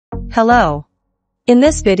Hello. In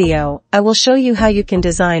this video, I will show you how you can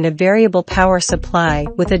design a variable power supply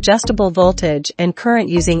with adjustable voltage and current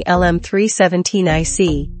using LM317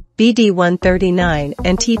 IC, BD139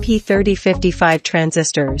 and TP3055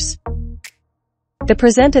 transistors. The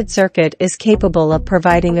presented circuit is capable of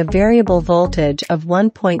providing a variable voltage of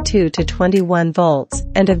 1.2 to 21 volts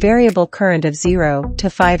and a variable current of 0 to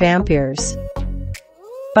 5 amperes.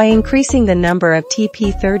 By increasing the number of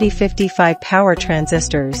TP3055 power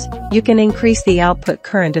transistors, you can increase the output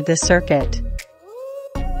current of this circuit.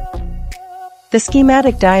 The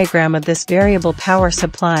schematic diagram of this variable power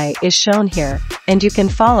supply is shown here, and you can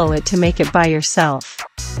follow it to make it by yourself.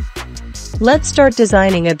 Let's start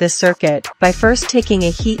designing of this circuit by first taking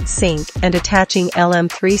a heat sink and attaching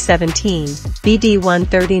LM317,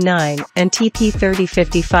 BD139 and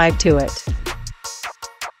TP3055 to it.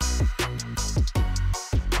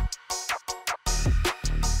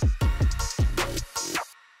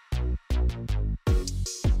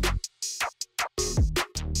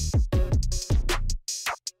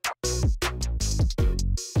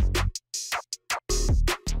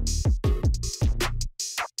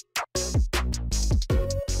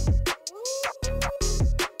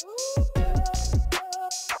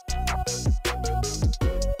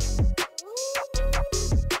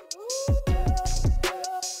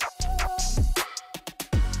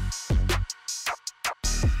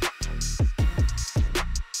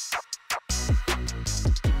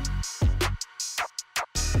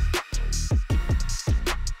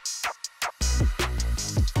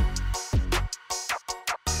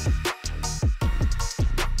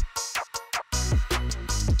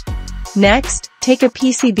 Next, take a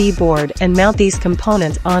PCB board and mount these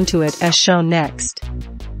components onto it as shown next.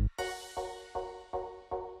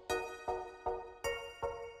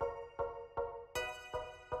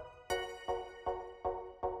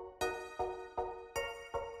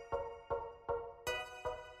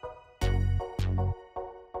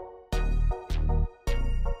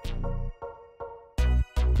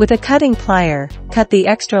 With a cutting plier, cut the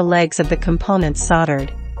extra legs of the components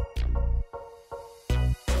soldered.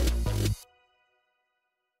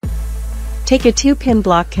 Take a 2-pin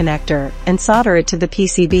block connector and solder it to the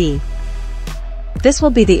PCB. This will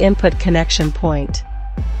be the input connection point.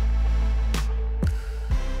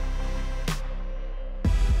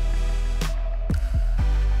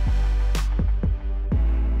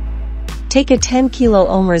 Take a 10 kilo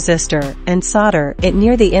ohm resistor and solder it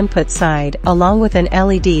near the input side along with an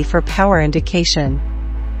LED for power indication.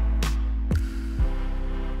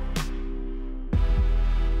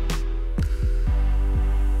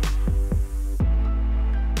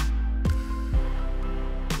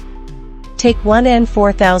 Take one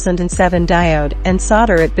N4007 diode and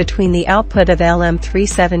solder it between the output of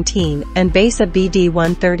LM317 and base of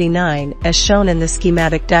BD139 as shown in the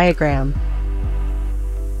schematic diagram.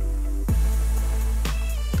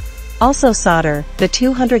 Also solder the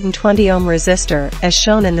 220 ohm resistor as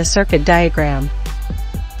shown in the circuit diagram.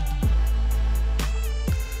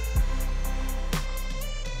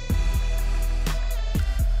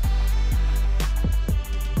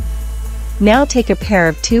 Now take a pair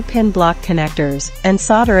of 2-pin block connectors and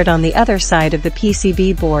solder it on the other side of the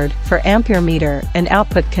PCB board for ampere meter and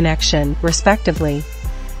output connection, respectively.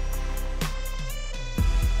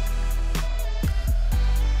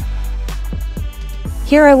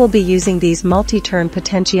 Here I will be using these multi-turn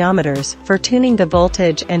potentiometers for tuning the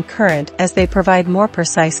voltage and current as they provide more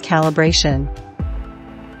precise calibration.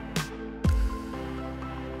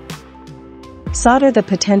 Solder the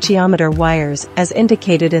potentiometer wires as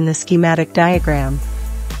indicated in the schematic diagram.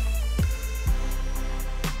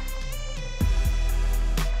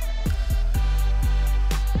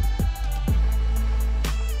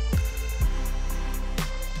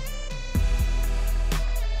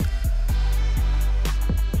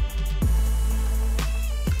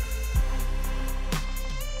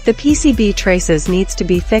 The PCB traces needs to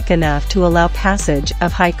be thick enough to allow passage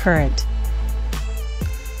of high current.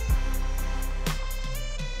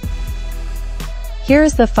 Here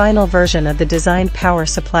is the final version of the designed power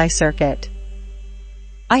supply circuit.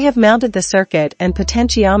 I have mounted the circuit and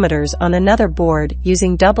potentiometers on another board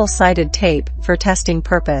using double-sided tape for testing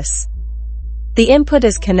purpose. The input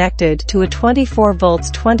is connected to a 24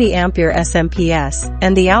 volts 20 ampere SMPS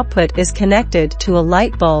and the output is connected to a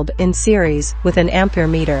light bulb in series with an ampere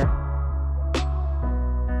meter.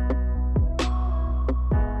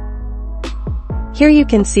 Here you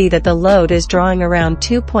can see that the load is drawing around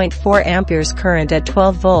 2.4 amperes current at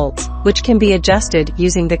 12 volts, which can be adjusted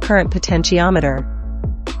using the current potentiometer.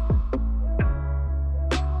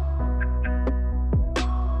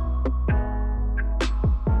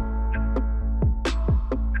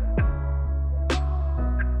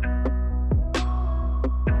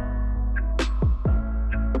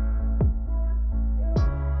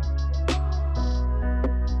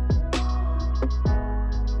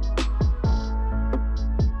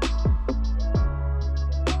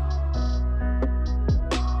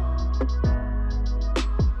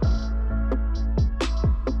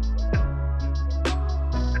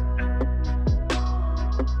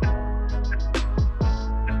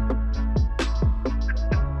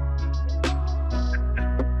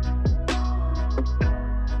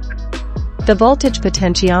 The voltage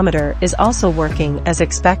potentiometer is also working as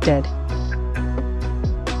expected.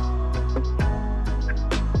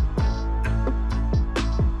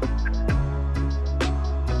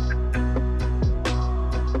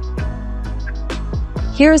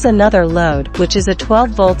 Here is another load, which is a 12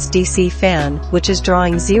 volts DC fan, which is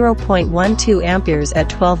drawing 0.12 amperes at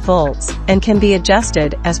 12 volts, and can be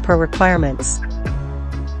adjusted as per requirements.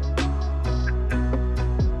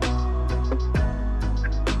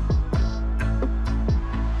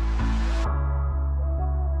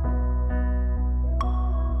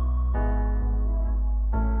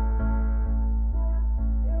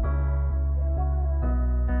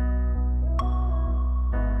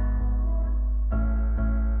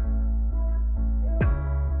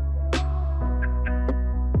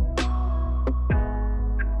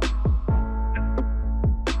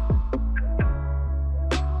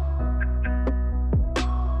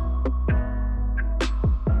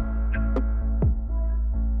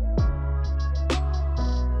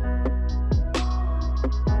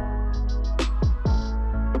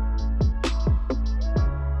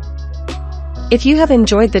 If you have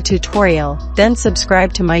enjoyed the tutorial, then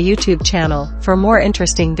subscribe to my YouTube channel for more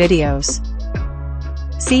interesting videos.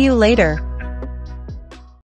 See you later.